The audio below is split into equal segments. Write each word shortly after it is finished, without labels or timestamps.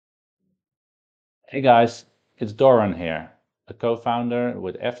Hey guys, it's Doron here, a co-founder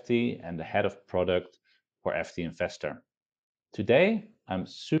with Efty and the head of product for Efty Investor. Today, I'm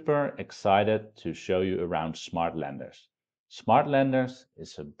super excited to show you around Smart Lenders. Smart Lenders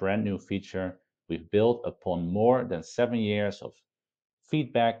is a brand new feature we've built upon more than 7 years of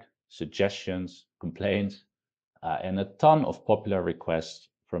feedback, suggestions, complaints, and a ton of popular requests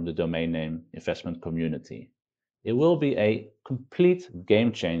from the domain name investment community. It will be a complete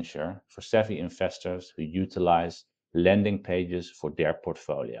game changer for savvy investors who utilize landing pages for their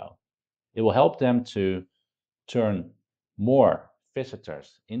portfolio. It will help them to turn more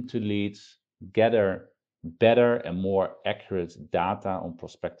visitors into leads, gather better and more accurate data on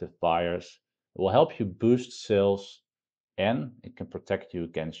prospective buyers. It will help you boost sales and it can protect you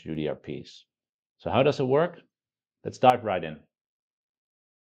against UDRPs. So how does it work? Let's dive right in.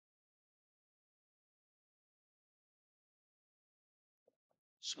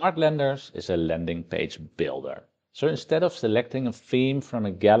 Smart Lenders is a landing page builder. So instead of selecting a theme from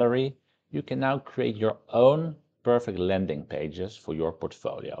a gallery, you can now create your own perfect landing pages for your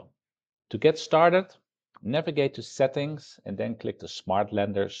portfolio. To get started, navigate to Settings and then click the Smart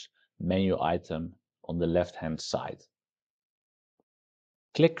Lenders menu item on the left-hand side.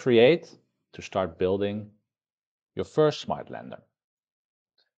 Click Create to start building your first Smart Lender.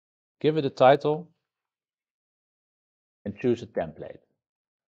 Give it a title and choose a template.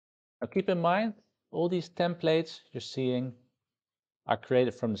 Now keep in mind, all these templates you're seeing are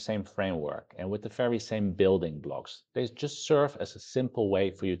created from the same framework and with the very same building blocks. They just serve as a simple way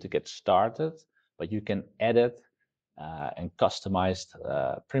for you to get started, but you can edit and customize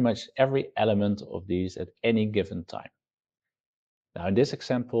pretty much every element of these at any given time. Now in this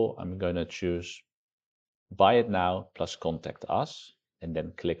example, I'm going to choose Buy It Now plus Contact Us and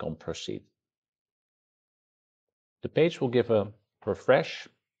then click on Proceed. The page will give a refresh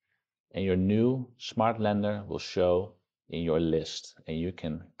and your new Smart Lender will show in your list and you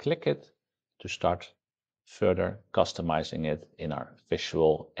can click it to start further customizing it in our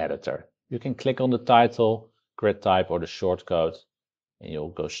visual editor. You can click on the title, grid type or the shortcode and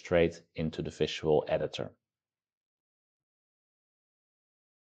you'll go straight into the visual editor.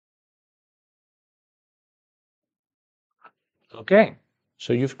 Okay,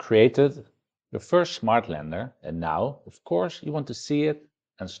 so you've created your first Smart Lender and now, of course, you want to see it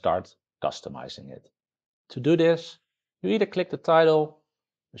and start customizing it. To do this, you either click the title,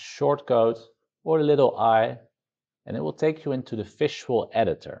 the shortcode, or the little I, and it will take you into the visual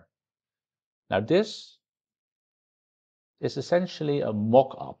editor. Now this is essentially a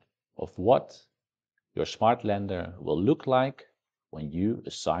mock-up of what your Smart Lender will look like when you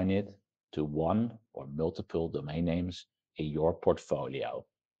assign it to one or multiple domain names in your portfolio.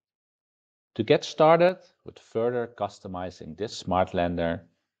 To get started with further customizing this Smart Lender,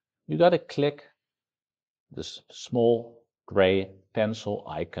 you got to click this small gray pencil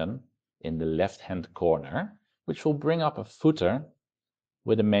icon in the left-hand corner, which will bring up a footer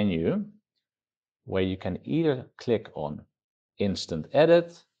with a menu where you can either click on Instant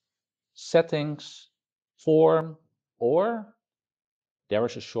Edit, Settings, Form, or there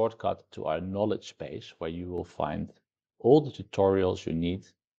is a shortcut to our knowledge base where you will find all the tutorials you need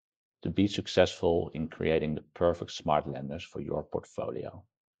to be successful in creating the perfect Smart Lenders for your portfolio.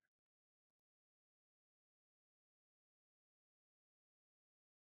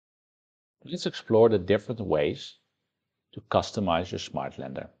 Let's explore the different ways to customize your Smart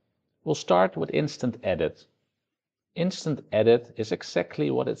Lender. We'll start with Instant Edit. Instant Edit is exactly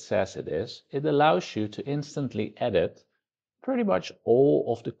what it says it is. It allows you to instantly edit pretty much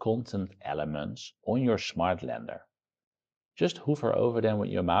all of the content elements on your Smart Lender. Just hover over them with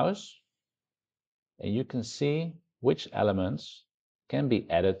your mouse and you can see which elements can be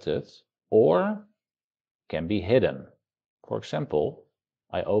edited or can be hidden. For example,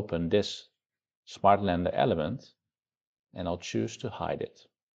 I open this Smart Lender element and I'll choose to hide it.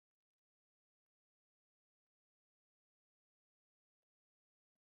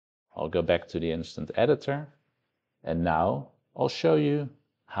 I'll go back to the instant editor and now I'll show you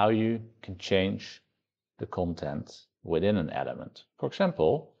how you can change the content within an element. For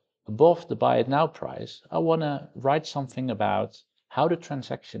example, above the Buy It Now price, I want to write something about how the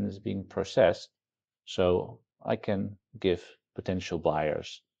transaction is being processed so I can give potential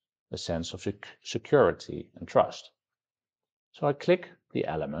buyers a sense of security and trust. So I click the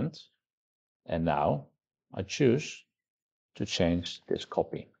element and now I choose to change this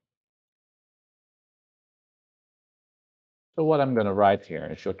copy. So what I'm going to write here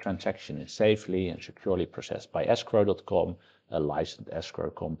is your transaction is safely and securely processed by escrow.com, a licensed escrow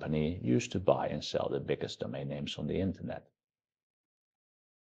company used to buy and sell the biggest domain names on the internet.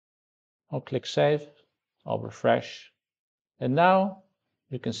 I'll click Save, I'll refresh, and now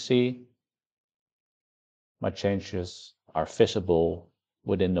you can see my changes are visible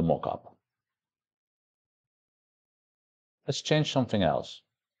within the mockup. Let's change something else.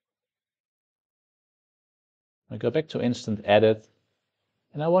 I go back to Instant Edit,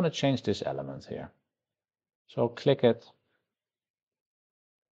 and I want to change this element here. So I'll click it.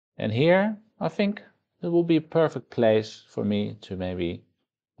 And here, I think it will be a perfect place for me to maybe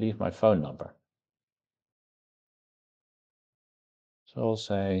leave my phone number. So I'll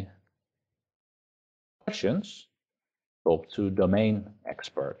say, questions, talk to domain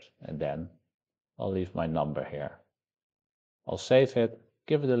expert, and then I'll leave my number here. I'll save it,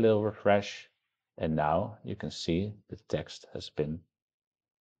 give it a little refresh, and now you can see the text has been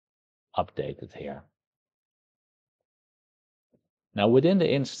updated here. Now within the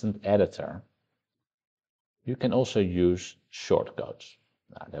Instant Editor, you can also use shortcodes.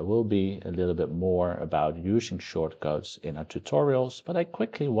 Now, there will be a little bit more about using shortcodes in our tutorials, but I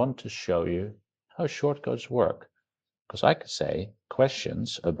quickly want to show you how shortcodes work. Because I could say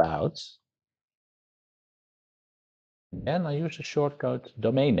questions about, and I use a shortcode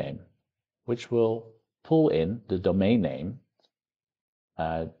domain name, which will pull in the domain name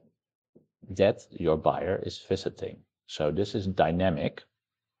that your buyer is visiting. So this is dynamic.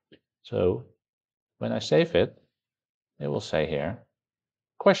 So when I save it, it will say here,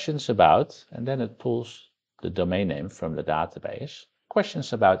 questions about, and then it pulls the domain name from the database.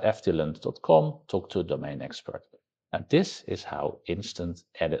 Questions about eftyland.com, talk to a domain expert. And this is how Instant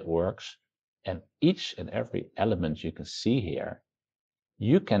Edit works. And each and every element you can see here,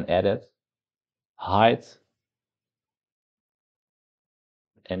 you can edit, hide,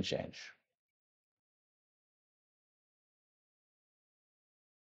 and change.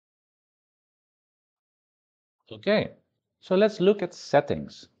 Okay, so let's look at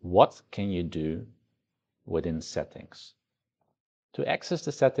settings. What can you do within settings? To access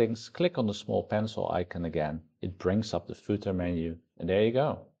the settings, click on the small pencil icon again. It brings up the footer menu, and there you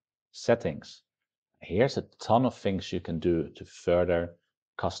go. Settings. Here's a ton of things you can do to further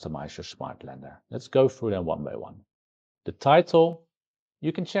customize your smart lender. Let's go through them one by one. The title,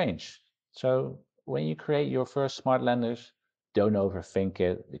 you can change. So when you create your first smart lenders, don't overthink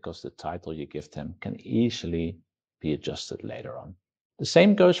it because the title you give them can easily be adjusted later on. The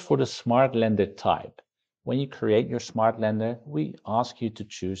same goes for the smart lender type. When you create your smart lender, we ask you to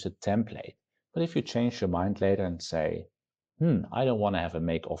choose a template. But if you change your mind later and say, I don't want to have a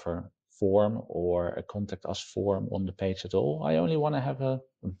make offer form or a contact us form on the page at all. I only want to have a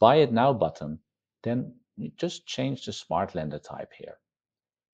buy it now button. Then you just change the smart lender type here.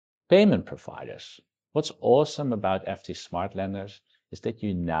 Payment providers. What's awesome about Efty Smart Lenders is that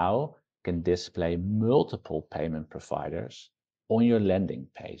you now can display multiple payment providers on your landing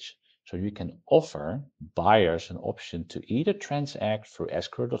page. So you can offer buyers an option to either transact through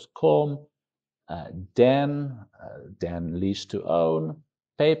escrow.com, then lease to own,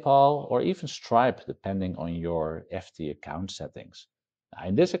 PayPal, or even Stripe, depending on your Efty account settings. Now,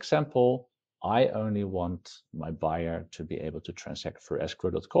 in this example, I only want my buyer to be able to transact through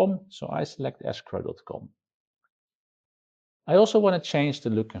escrow.com, so I select escrow.com. I also want to change the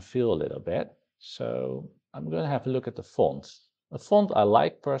look and feel a little bit, so I'm going to have a look at the font. A font I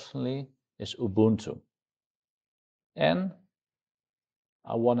like personally is Ubuntu. And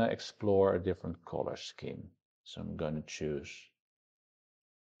I want to explore a different color scheme, so I'm going to choose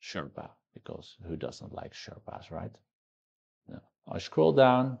Sherpa, because who doesn't like Sherpas, right? No. I scroll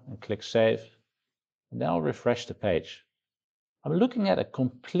down and click Save, and then I'll refresh the page. I'm looking at a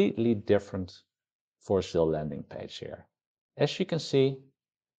completely different for sale landing page here. As you can see,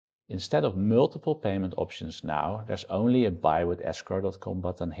 instead of multiple payment options now, there's only a buy with escrow.com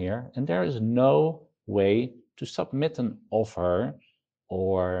button here, and there is no way to submit an offer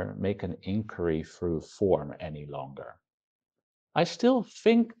or make an inquiry through form any longer. I still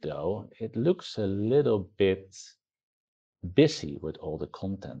think though, it looks a little bit busy with all the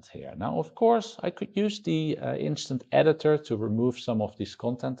content here. Now, of course, I could use the Instant Editor to remove some of these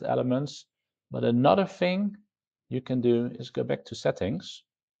content elements, but another thing you can do is go back to settings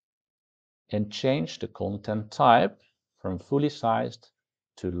and change the content type from fully sized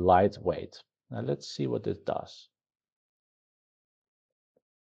to lightweight. Now let's see what this does.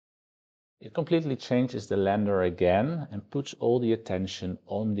 It completely changes the lender again and puts all the attention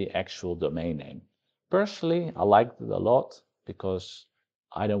on the actual domain name. Personally, I liked it a lot because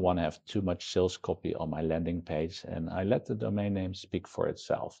I don't want to have too much sales copy on my landing page, and I let the domain name speak for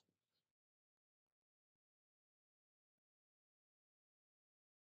itself.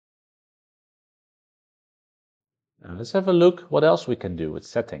 Now let's have a look what else we can do with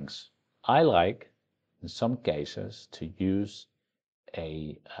settings. I like, in some cases, to use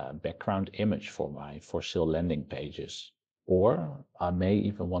a background image for my for sale landing pages, or I may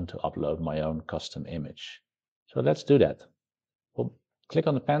even want to upload my own custom image. So let's do that. We'll click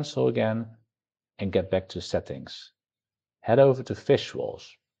on the pencil again and get back to settings. Head over to visuals.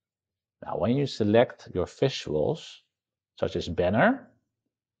 Now, when you select your visuals, such as banner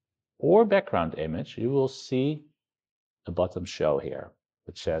or background image, you will see a button show here,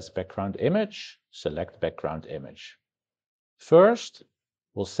 which says background image, select background image. First,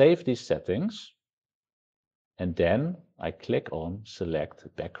 we'll save these settings, and then I click on select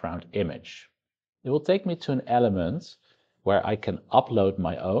background image. It will take me to an element where I can upload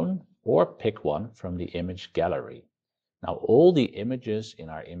my own or pick one from the image gallery. Now, all the images in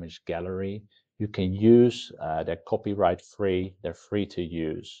our image gallery you can use. They're copyright free, they're free to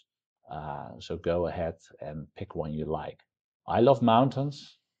use. So go ahead and pick one you like. I love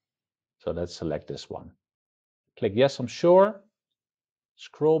mountains, so let's select this one. Click yes, I'm sure.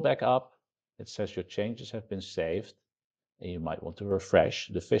 Scroll back up. It says your changes have been saved, and you might want to refresh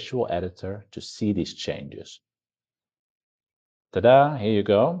the visual editor to see these changes. Ta-da, here you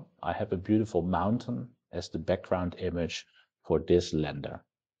go. I have a beautiful mountain as the background image for this lender.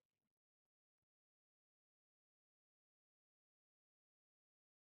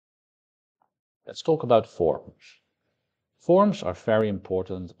 Let's talk about forms. Forms are very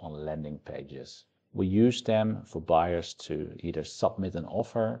important on landing pages. We use them for buyers to either submit an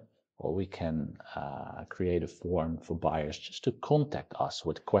offer, or we can create a form for buyers just to contact us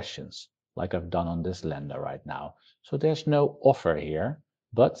with questions, like I've done on this lender right now. So there's no offer here,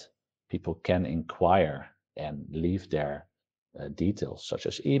 but people can inquire and leave their details, such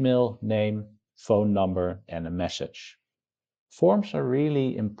as email, name, phone number, and a message. Forms are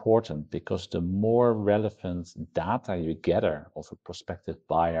really important because the more relevant data you gather of a prospective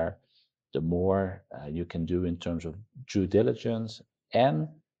buyer, the more you can do in terms of due diligence, and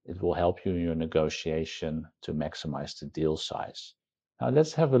it will help you in your negotiation to maximize the deal size. Now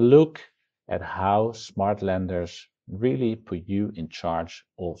let's have a look at how smart lenders really put you in charge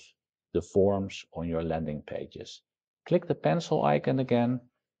of the forms on your landing pages. Click the pencil icon again,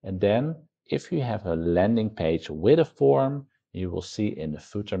 and then if you have a landing page with a form, you will see in the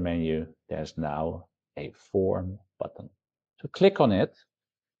footer menu, there's now a form button. So click on it,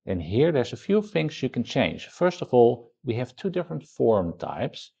 and here there's a few things you can change. First of all, we have two different form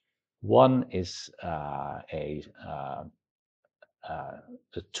types. One is a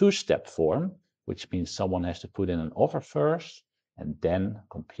two-step form, which means someone has to put in an offer first and then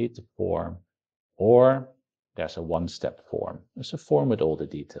complete the form, or there's a one-step form. It's a form with all the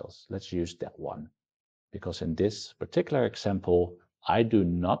details. Let's use that one, because in this particular example, I do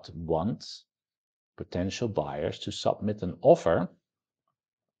not want potential buyers to submit an offer.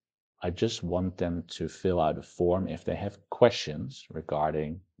 I just want them to fill out a form if they have questions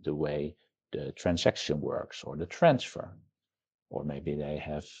regarding the way the transaction works or the transfer. Or maybe they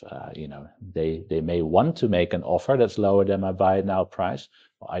have, they may want to make an offer that's lower than my buy it now price.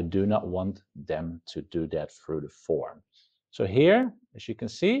 I do not want them to do that through the form. So here, as you can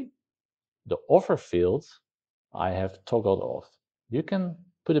see, the offer field I have toggled off. You can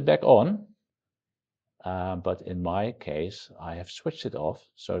put it back on, but in my case, I have switched it off,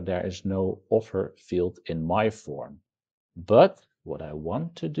 so there is no offer field in my form. But what I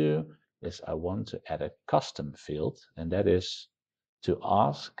want to do is I want to add a custom field, and that is to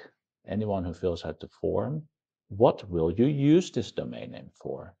ask anyone who fills out the form, what will you use this domain name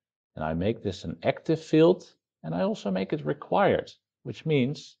for? And I make this an active field, and I also make it required, which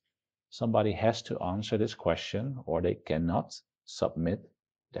means somebody has to answer this question, or they cannot submit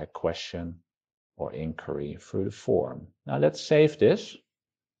their question or inquiry through the form. Now let's save this,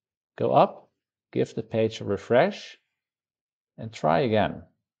 go up, give the page a refresh, and try again.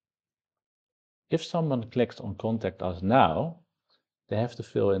 If someone clicks on Contact Us Now, they have to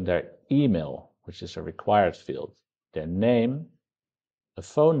fill in their email, which is a required field, their name, a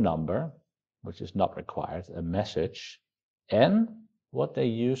phone number, which is not required, a message, and what they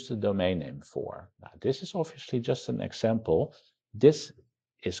use the domain name for. Now, this is obviously just an example. This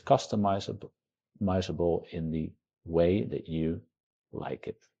is customizable in the way that you like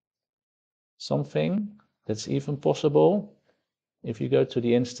it. Something that's even possible, if you go to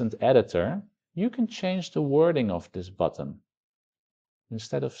the instant editor, you can change the wording of this button.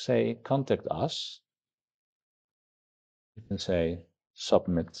 Instead of say contact us, you can say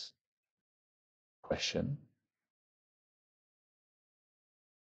submit question.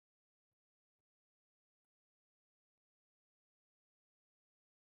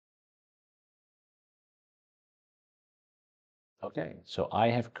 Okay, so I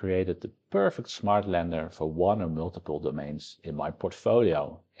have created the perfect smart lender for one or multiple domains in my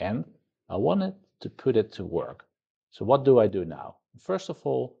portfolio, and I wanted to put it to work. So what do I do now? First of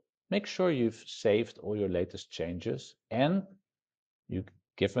all, make sure you've saved all your latest changes and you've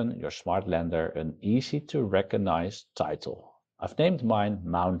given your smart lender an easy to recognize title. I've named mine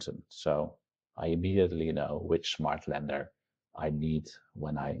Mountain, so I immediately know which smart lender I need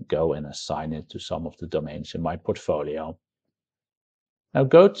when I go and assign it to some of the domains in my portfolio. Now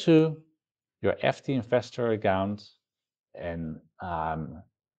go to your Efty Investor account and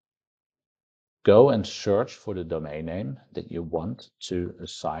go and search for the domain name that you want to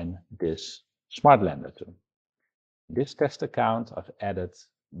assign this smart lender to. In this test account, I've added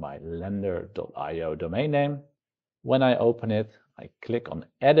my lender.io domain name. When I open it, I click on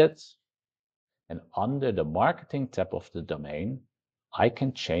Edit, and under the Marketing tab of the domain, I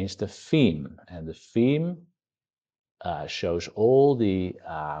can change the theme, and the theme shows all the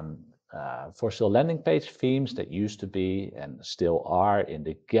for sale landing page themes that used to be and still are in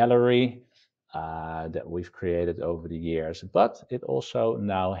the gallery that we've created over the years. But it also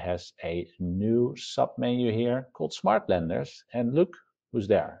now has a new submenu here called Smart Lenders. And look who's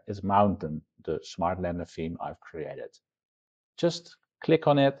there. It's Mountain, the Smart Lender theme I've created. Just click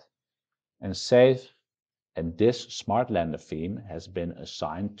on it and save. And this Smart Lender theme has been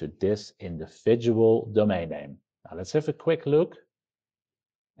assigned to this individual domain name. Now let's have a quick look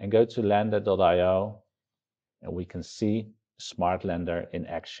and go to lender.io, and we can see Smart Lender in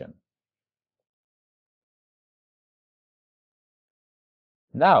action.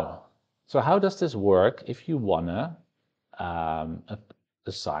 Now, so how does this work if you wanna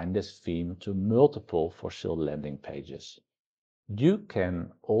assign this theme to multiple for sale landing pages? You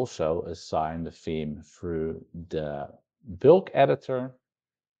can also assign the theme through the bulk editor,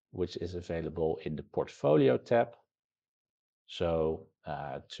 which is available in the portfolio tab. So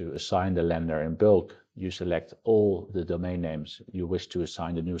to assign the lender in bulk, you select all the domain names you wish to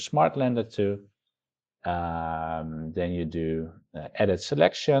assign the new smart lender to. Then you do edit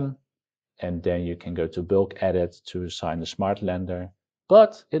selection, and then you can go to bulk edit to assign the smart lender.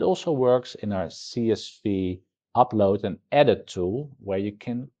 But it also works in our CSV upload and edit tool, where you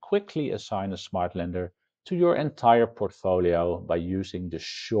can quickly assign a smart lender to your entire portfolio by using the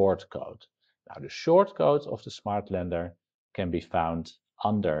shortcode. Now, the shortcode of the smart lender can be found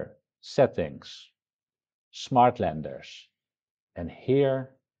under Settings, Smart Lenders, and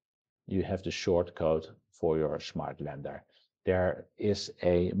here you have the shortcode for your smart lender. There is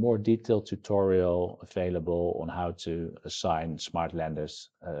a more detailed tutorial available on how to assign smart lenders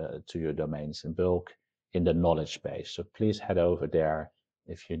to your domains in bulk in the knowledge base. So please head over there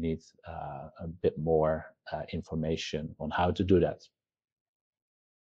if you need a bit more information on how to do that.